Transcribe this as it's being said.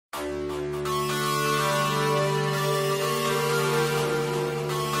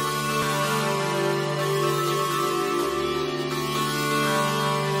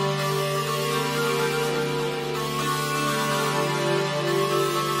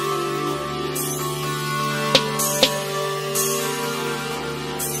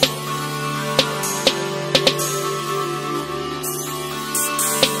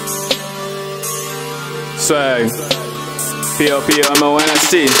swag.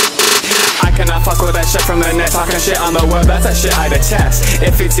 POPMONST. I cannot fuck with that shit from the net. Talking shit on the web, that's that shit I detest.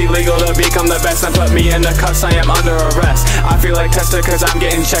 If it's illegal to become the best, then put me in the cuffs, I am under arrest. I feel like Tester cause I'm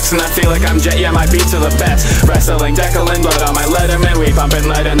getting checks, and I feel like I'm Jet, yeah, my beats are the best. Wrestling, decaling, blood on my Letterman. We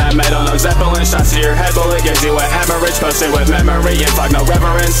bumping lead in that metal, no Zeppelin. Shots to your head, bullet gives you a hemorrhage. Posted with memory and fuck no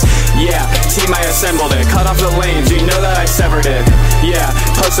reverence. Yeah, team I assembled it. Cut off the lanes, you know that I severed it. Yeah,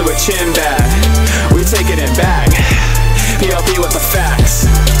 posted with CHIMBAD. We take it in bag. POP with the facts.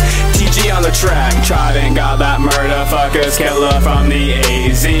 TG on the track. TRIDENTGOD, that murderfucker's killer from the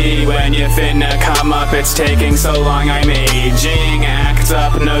AZ. When you finna come up, it's taking so long, I'm aging. Act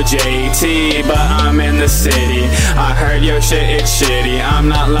up, no JT, but I'm in the city. I heard your shit, it's shitty. I'm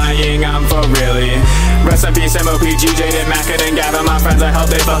not lying, I'm for really. Rest in peace, MOPG, Jaded, Mackett, and Gavin. My friends, I hope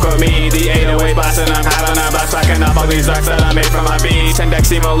they fuck with me. The 808 blasting, I'm having a blast, backing up all these darks that I made from my beats. And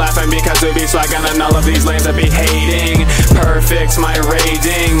Deximo laughing because we be swagging, and all of these lanes that be hating. Perfect, my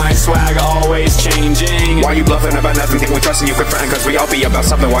rating, my swag always changing. Why you bluffing about nothing? Think we trusting you, quit fronting, cause we all be about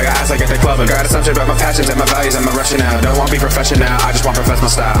something. While your ass like at the clubbing. Got assumption about my passions and my values and my rushing out. Don't want to be professional, I just want professional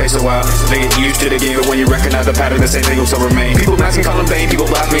style. Takes a while, they get used to the game, but when you recognize the pattern, the same thing will still remain. People masking, call them vain, people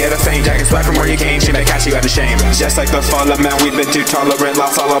block me at a fame. Jacket swag from where you came, shit, they catch you out of shame. Just like the fallen man, we've been too tolerant.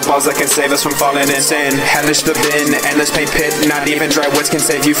 Lost all our balls that can save us from falling in sin. Hellish the bin, endless pain pit. Not even dry woods can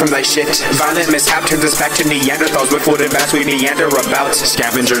save you from that shit. Violent mishap turns us back to Neanderthals. With wood and bats we meander about.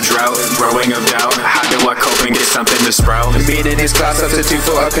 Scavenger drought, growing of doubt. How do I cope and get something to sprout? Being in his class, substitute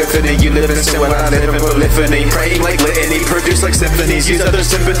for epiphany. You live in sin when I live in polyphony. Praying like litany, produce like symphonies. Use other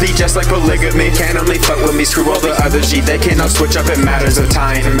sympathy just like polygamy. Can't only fuck with me, screw all the other G. They cannot switch up in matters of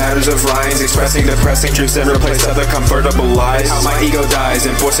time. In matters of lines, expressing depressing truths and replace other comfortable lies. How my ego dies,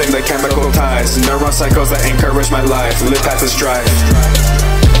 enforcing the chemical ties. Neuron cycles that encourage my life. Live past the strife.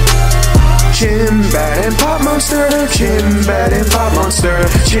 CHIMBAD and POPMONST3R, CHIMBAD and POPMONST3R,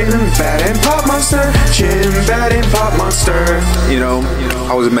 CHIMBAD and POPMONST3R, CHIMBAD and POPMONST3R. You know,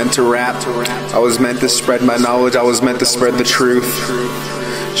 I was meant to rap. I was meant to spread my knowledge. I was meant to spread the truth.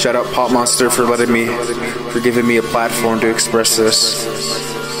 Shout out POPMONST3R for giving me a platform to express this.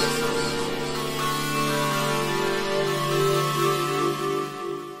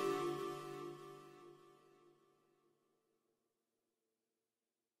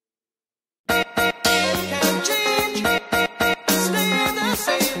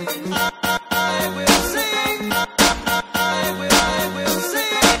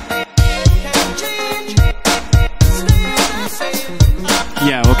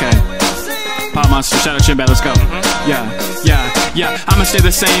 Yeah, okay. POPMONST3R, shout out CHIMBAD, let's go. Yeah, I'ma stay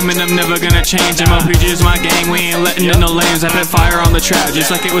the same and I'm never gonna change. MOPG is my gang, we ain't letting in no lanes. I put fire on the track, just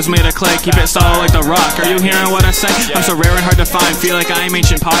like it was made of clay. Keep it solid like the rock, are you hearing what I say? I'm so rare and hard to find, feel like I am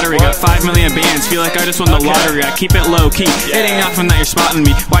ancient pottery. Got 5 million bands, feel like I just won the lottery. I keep it low key, it ain't often that you're spotting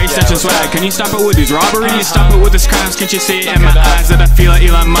me. Why you snatching swag? Can you stop it with these robberies? Stop it with these crimes, can't you see it in my eyes that I feel like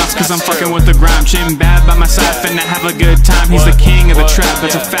Elon Musk? Cause I'm fucking with the grime. CHIMBAD by my side, finna have a good time. He's the king of the trap,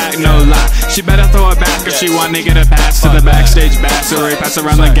 that's a fact, no lie. She better throw it back if she want to get a pass to the backstage bass. Or pass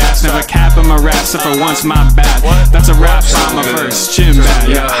around the gas, never cap him a rap, except for once, my bad. That's a rap song, my first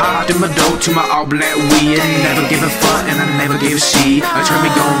CHIMBAD. Yeah, hot in my dough to my all black weed. Never give a fuck and I never gave a shit. I turn me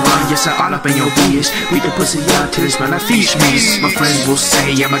gon' run, yes I all up in your bitch. We the pussy out till it smell like fish meat. My friends will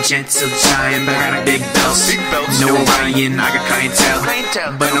say I'm a gentle giant, but I got a big belt. No Ryan, I got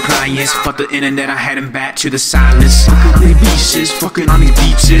clientele, but no clients. Fuck the internet, I had him back to the silence. Fucking on these beaches, fucking on these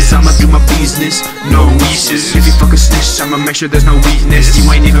beaches. I'ma do my business, no wishes. If you fucking snitch, I'ma make sure there's no weakness. You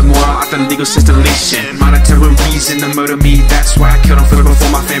ain't even moral off the legal system leashing. Monetary reason to murder me, that's why I killed him for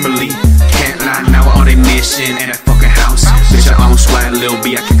my family. Can't lie, now we're on a mission in that fucking house. Bitch, I own swag, Lil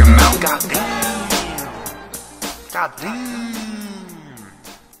B, I kick him out. Goddamn.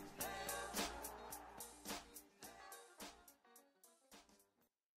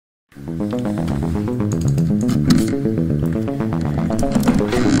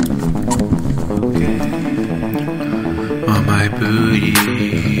 On my booty,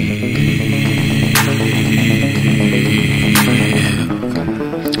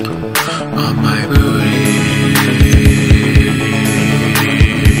 on my booty,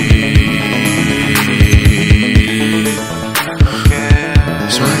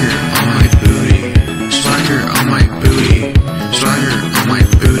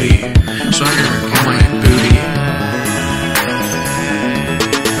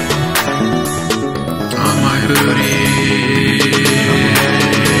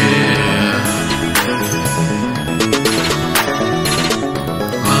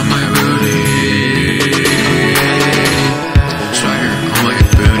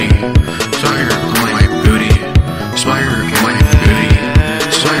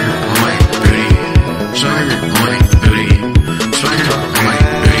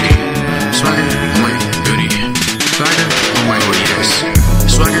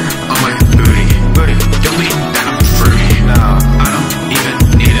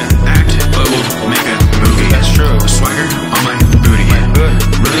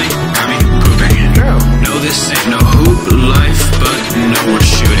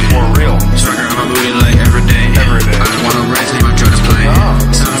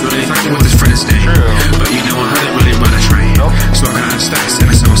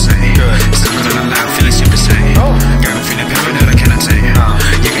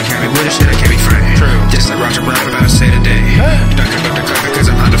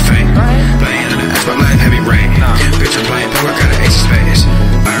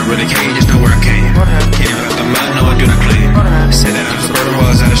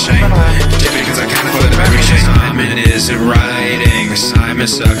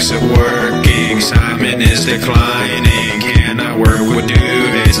 Simon sucks at working. Simon is declining. Cannot work with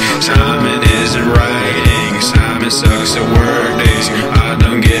duties. Simon isn't writing. Simon sucks at work days. I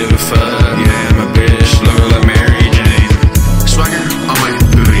don't give a fuck. Yeah, I'm a bitch, look like Mary Jane. Swagger on my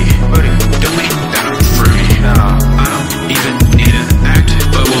booty. Don't mean that I'm fruity. I don't even need to act,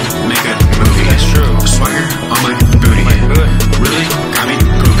 but we'll make a movie. That's true. Swagger on my booty. Really got me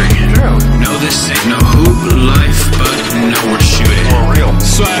pooping. No, this ain't no hoop life, but no, we're shooting.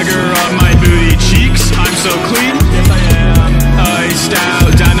 Swagger on my booty cheeks, I'm so clean. Yes I am. Iced out,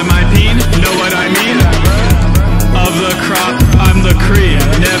 dynamite peen, know what I mean? Of the crop, I'm the cream,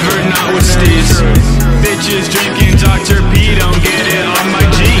 never not with steez. Bitches drinking Dr. P, don't get it on my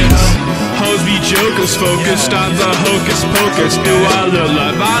jeans. Hoes be jokers, focused on the hocus pocus. Do I look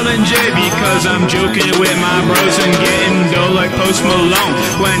like Violent J because I'm joking with my bros and getting dough like Post Malone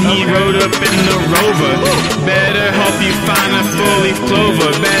when he rode up in the Rover. Better hope you find a full-leaf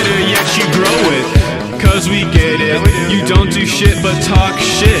clover. Better yet you grow it, cause we get it. You don't do shit but talk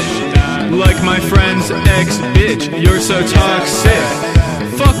shit. Like my friend's ex-bitch, you're so toxic.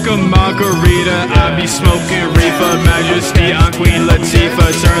 Fuck a margarita, I be smoking reefer. Majesty on Queen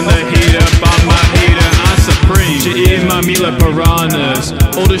Latifah, turn the heat up on my heater. I'm supreme, she eat my meat like piranhas.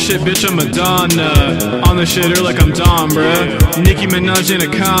 Older shit bitch, I'm Madonna. On the shitter like I'm Dom, bruh. Nicki Minaj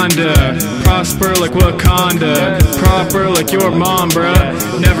Anaconda. Prosper like Wakanda. Proper like your mom,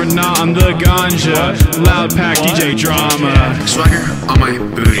 bruh. Never not on the ganja. Loud pack DJ drama. Swagger on my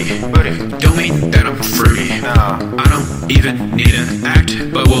booty. Don't mean that I'm fruity. I don't even need to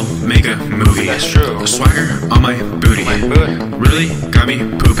act, but we'll make a movie. That's true. Swagger on my booty. Really got me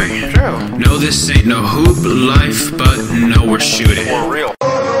pooping. No, this ain't no hoop life, but no, we're shooting. For real.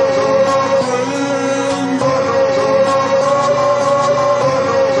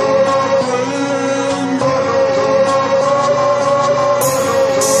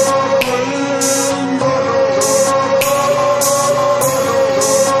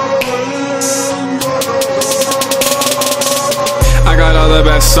 The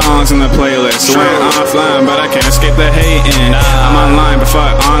best songs in the playlist. Went offline, but I can't escape the hating. I'm online, but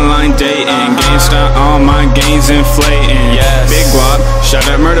fuck online dating. GameStop, all my gains inflating. Big guap, shout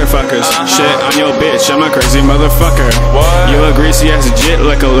out murder fuckers. Shit on your bitch, I'm a crazy motherfucker. You a greasy ass jit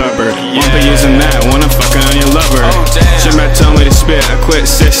like a rubber. Won't be using that when I'm fucking on your lover. CHIMBAD told me to spit, I quit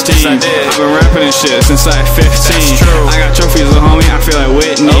 16. I've been rapping and shit since like 15. I got trophies, little homie, I feel like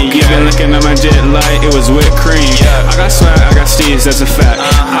Whitney. You been looking at my jit like it was whipped cream. I got swag, I got steez, that's a fact.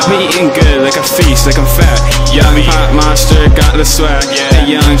 I be eating good like a feast, like I'm fat. Young pop monster got the swag. The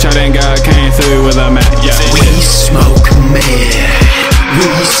young TRIDENTGOD came through with a Mac. We smoke mid. We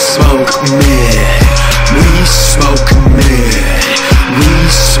smoke mid. We smoke mid. We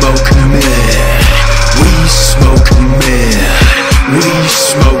smoke mid. We smoke mid. We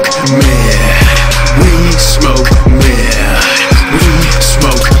smoke mid. We smoke mid. We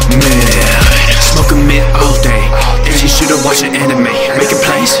smoke mid. Smoking mid all day. And you should've watched an anime. Making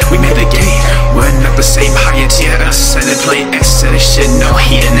plays, we made the game. We're not the same height, yeah, us and they play X and shit, no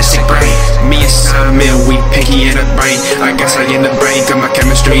hedonistic brain. Me and Simon, we picky in the brain. I guess I in the brain, got my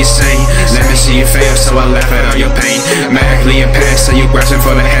chemistry insane. Let me see you fail, so I laugh at all your pain. Magically impaired, so you grasping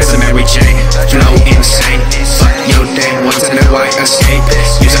for the heads of Mary Jane. Flow insane, fuck your day, once in a white escape.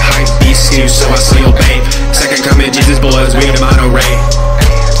 Use a hype beast, so I saw your babe. Second coming, Jesus boys, we the monorail.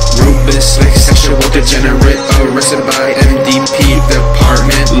 Rubus, like sexual degenerate, arrested by MDP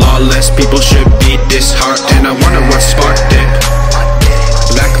department. Lawless people should be disheartened. I wonder what sparked it.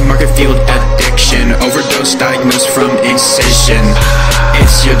 Black market field addiction, overdose diagnosed from incision.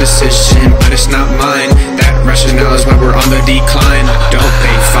 It's your decision, but it's not mine. That rationale is why we're on the decline. Don't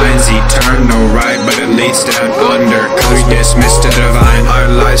pay fines, eternal right, but it leads down under, cause we dismiss the divine. Our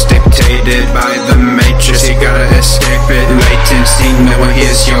lives dictated by the matrix, you gotta escape it. Latency, no one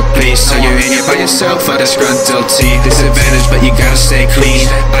hears your plea, so you're in it by yourself, a disgruntled T. Disadvantage, but you gotta stay clean.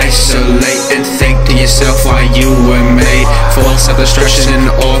 Isolate and think to yourself why you were made. Full self-destruction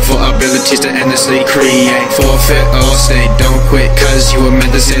and awful abilities to endlessly create. Forfeit or stay, don't quit, cause you were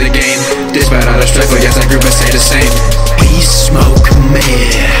meant to see the game. Despite all the struggle, yes, that group will stay the same. We smoke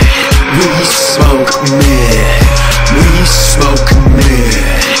mid. We smoke mid. We smoke mid.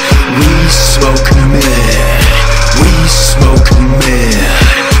 We smoke mid. We smoke mid.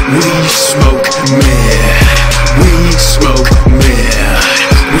 We smoke mid. We smoke mid.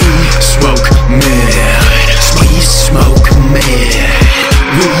 We smoke mid. We smoke mid.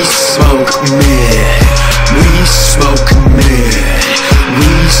 We smoke mid. We smoke mid. We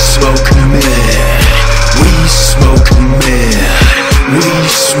smoke mid. We smoke mid. We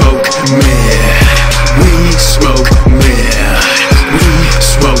smoke mid. We smoke mid. We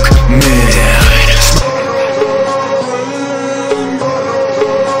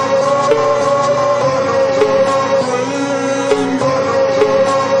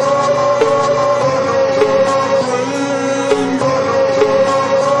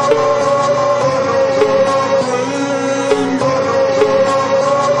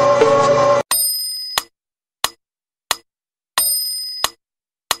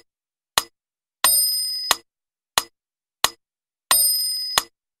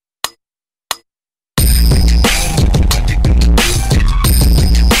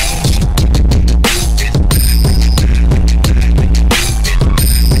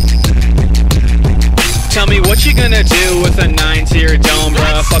dome,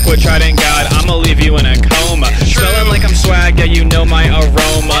 bruh. Fuck with Trident God, I'ma leave you in a coma. Smelling like I'm swag, yeah, you know my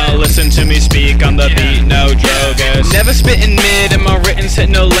aroma. Listen to me speak on the beat, no drogas. Never spitting mid, and my written's hit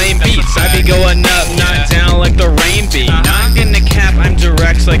no lame beats. I be going up, not down like the rain beat. Not getting a cap, I'm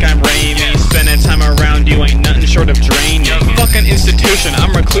direct like I'm Raimi. Spending time around you ain't nothing short of draining. Fucking institution,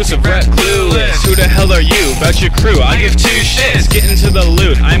 I'm reclusive, rep clueless. Who the hell are you? About your crew, I give two shits. Get into the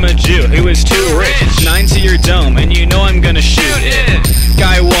loot, I'm a Jew who is too rich. 9 to your dome, and you know I'm gonna shoot it.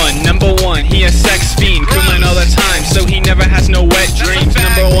 Guy 1, number 1, he a sex fiend, cooling all the time, so he never has no wet dreams.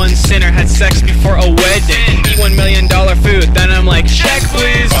 Number 1 sinner had sex before a wedding. Eat $1 million food, then I'm like, check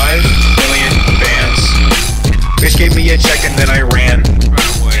please. 5 million bands. Bitch gave me a check and then I ran.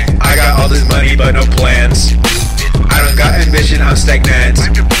 I got all this money but no plans. I don't got ambition, I'm stagnant.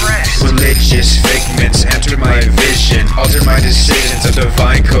 Religious figments enter my vision, alter my decisions, a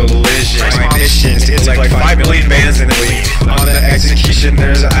divine collision. My mission is like 5 million bands and leave. On the execution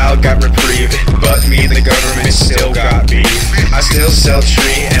there's an out got reprieve, but me and the government still got beef. I still sell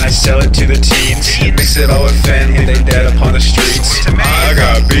tree and I sell it to the teens. Mix it all with Fen and they dead upon the streets. I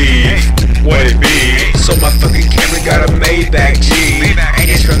got beef, what it be? So my fucking camera got a Maybach G. And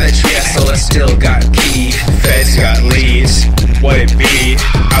it's from that tree, so I still got beef. Feds got leads, what it be?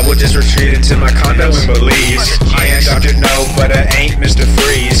 I would just retreat into my condo in Belize. I am Dr. No, but I ain't Mr.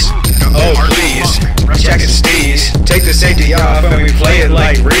 Freeze. Oh please, Jack and Steez, take the safety off and we play it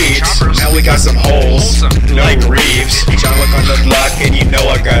like Reeds. Now we got some holes, like Reeves. John Wick on the block and you know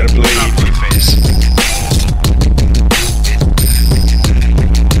I gotta bleed.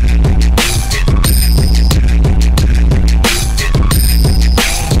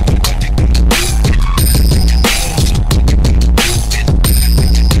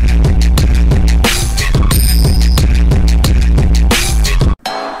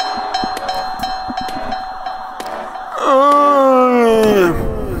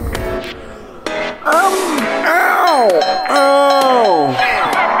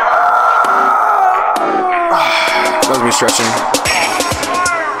 That was me stretching.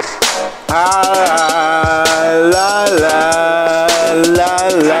 La la la la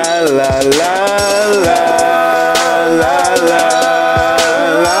la la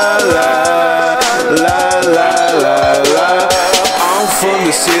I'm from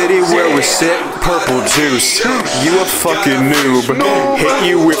the city where we sit purple juice. You a fucking noob. Hit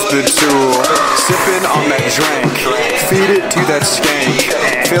you with the tool. Sipping on that drink. Feed it to that skank.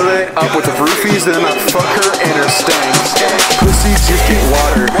 Fill it up with the roofies, then I fuck her in her stank. Pussy just get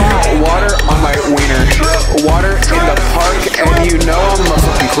water. Water on my wiener. Water in the park, and you know I'm a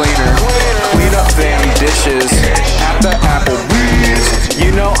fucking cleaner. Clean up damn dishes at the Applebee's.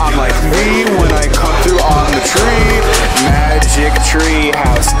 You know I'm like me when I come through on the tree. Magic tree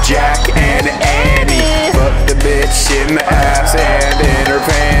house, Jack and Annie. Fuck the bitch in the ass and in her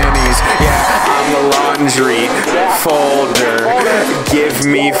panties. Yeah, I'm the laundry folder. Give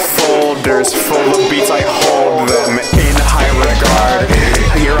me folders full of beats, I hold them in high regard.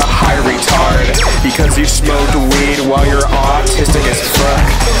 You're a high retard because you smoked weed while you're autistic as fuck.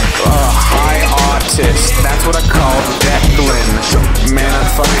 High autist, that's what I call Declan. Man, I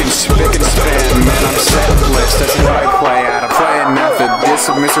fucking spick and span. Man, I'm setless, that's what I play at. I play a method. This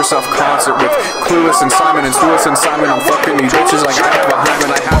is Mr. Self-Concert with Clueless and Simon and Clueless and Simon. I'm fucking these bitches like I have a hymen.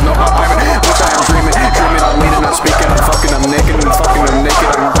 I have no hymen, which I am dreaming. Dreaming, I'm leaning, I'm speaking, I'm fucking, I'm naked, I'm fucking, I'm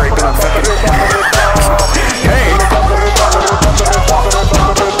naked, I'm raping, I'm fucking. Hey!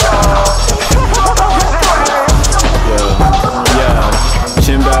 Yeah,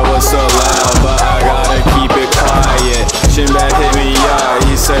 CHIMBAD was so loud, but I gotta keep it quiet. CHIMBAD hit me up,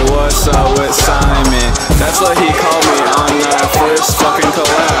 he said, what's up with Simon? That's what he called me on that first fucking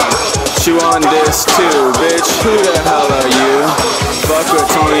collab. You on this too, bitch, who the hell are you? Fuck with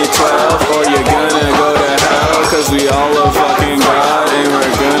 2012 or you're gonna go to hell. Cause we all love fucking God and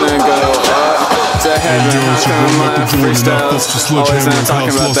we're gonna go up to heaven. How come my freestyles always not talking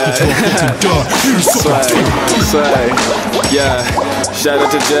about that? Swag, yeah, shout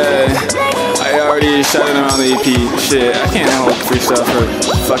out to Jay. I already shouted him on the EP. Shit, I can't hold freestyle for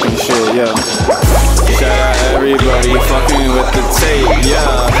fucking shit, yeah. Shout out everybody fucking with the tape,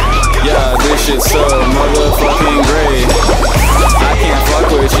 yeah. Yeah, this shit's so motherfucking great. I can't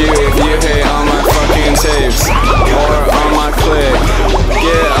fuck with you if you hate on my fucking tapes or on my click.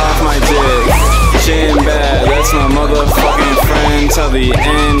 Get off my dick. CHIMBAD, that's my motherfucking friend. Till the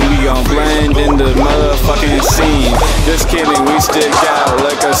end, we gon' blend in the motherfucking scene. Just kidding, we stick out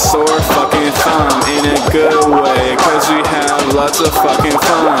like a sore fucking thumb in a good way, cause we have lots of fucking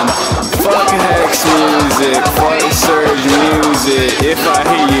fun. Fuck Hex music, fuck Surge music. If I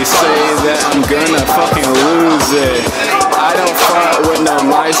hear you say that, I'm gonna fucking lose it. I I don't fuck with no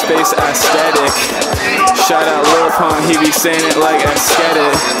MySpace aesthetic. Shout out Lil Pump, he be saying it like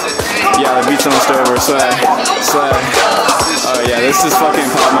aesthetic. Yeah, the beat's almost over. Swag. Oh yeah, this is fucking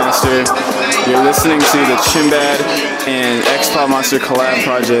Pop Monster. You're listening to the CHIMBAD and Pop Monster collab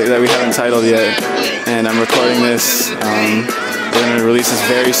project that we haven't titled yet, and I'm recording this. We're gonna release this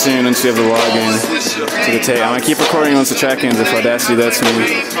very soon once we have the login to the tape. I'm gonna keep recording once the track ends if Audacity lets me.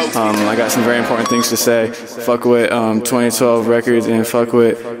 I got some very important things to say. Fuck with 2012 Records, and fuck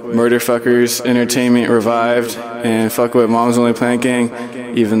with Murderfuckers Entertainment Revived, and fuck with Mom's Only Plant Gang,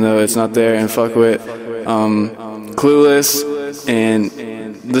 even though it's not there, and fuck with Clueless, and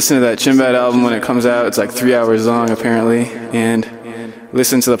listen to that CHIMBAD album when it comes out. It's like 3 hours long apparently, and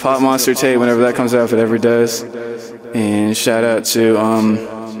listen to the Pop Monster tape whenever that comes out, if it ever does. And shout out to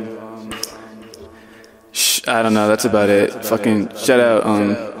I don't know, that's about it. Fucking shout out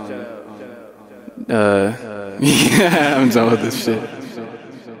yeah, I'm done with this shit.